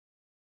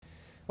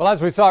Well, as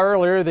we saw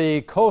earlier,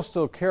 the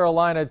Coastal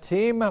Carolina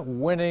team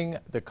winning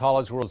the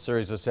College World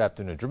Series this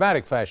afternoon.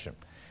 Dramatic fashion.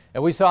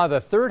 And we saw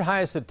the third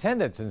highest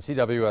attendance in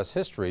CWS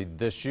history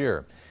this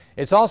year.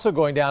 It's also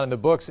going down in the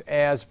books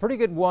as a pretty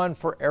good one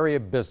for area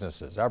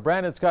businesses. Our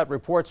Brandon Scott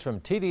reports from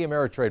TD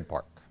Ameritrade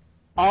Park.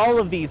 All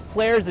of these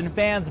players and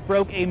fans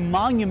broke a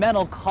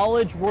monumental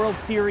College World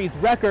Series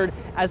record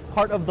as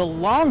part of the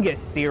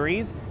longest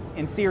series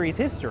in series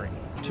history.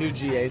 2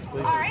 GAs,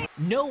 please.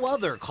 No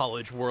other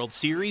College World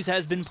Series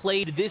has been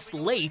played this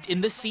late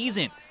in the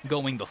season,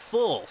 going the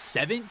full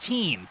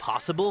 17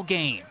 possible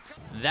games.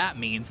 That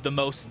means the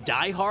most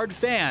die-hard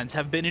fans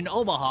have been in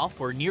Omaha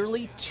for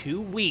nearly 2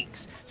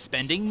 weeks,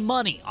 spending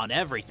money on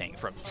everything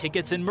from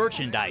tickets and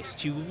merchandise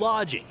to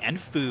lodging and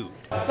food.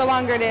 The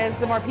longer it is,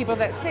 the more people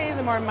that stay,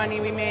 the more money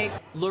we make.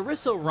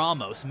 Larissa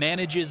Ramos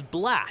manages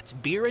Blatt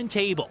Beer and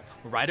Table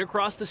right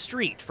across the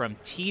street from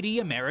TD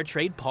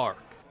Ameritrade Park.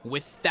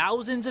 With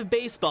thousands of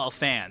baseball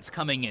fans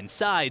coming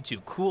inside to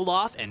cool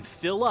off and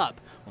fill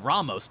up,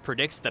 Ramos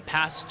predicts the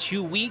past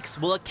 2 weeks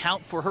will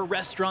account for her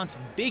restaurant's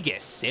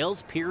biggest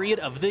sales period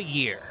of the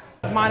year.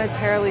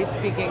 Monetarily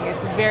speaking,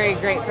 it's very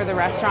great for the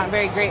restaurant,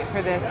 very great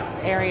for this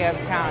area of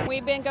town.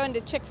 We've been going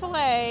to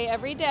Chick-fil-A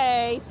every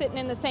day, sitting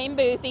in the same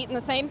booth, eating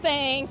the same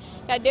thing.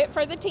 Got to do it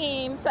for the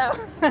team, so.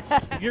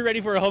 You're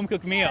ready for a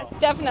home-cooked meal. Yes,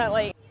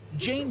 definitely.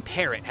 Jane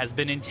Parrott has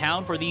been in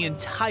town for the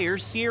entire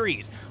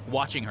series,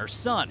 watching her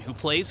son, who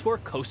plays for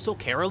Coastal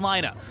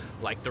Carolina.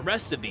 Like the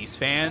rest of these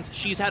fans,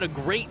 she's had a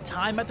great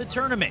time at the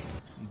tournament,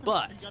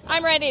 but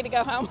I'm ready to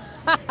go home.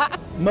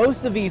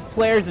 Most of these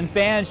players and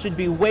fans should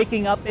be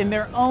waking up in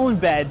their own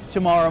beds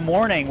tomorrow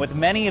morning, with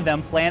many of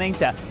them planning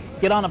to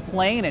get on a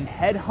plane and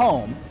head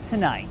home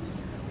tonight.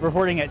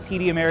 Reporting at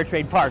TD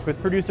Ameritrade Park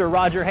with producer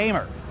Roger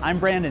Hamer, I'm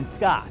Brandon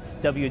Scott,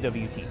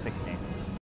 WWT 6 News.